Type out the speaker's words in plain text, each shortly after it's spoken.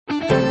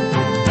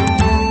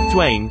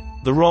Dwayne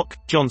 "The Rock"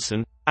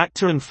 Johnson,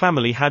 actor and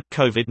family had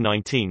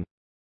COVID-19.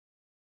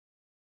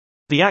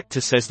 The actor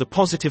says the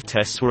positive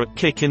tests were a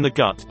kick in the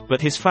gut,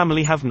 but his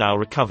family have now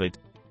recovered.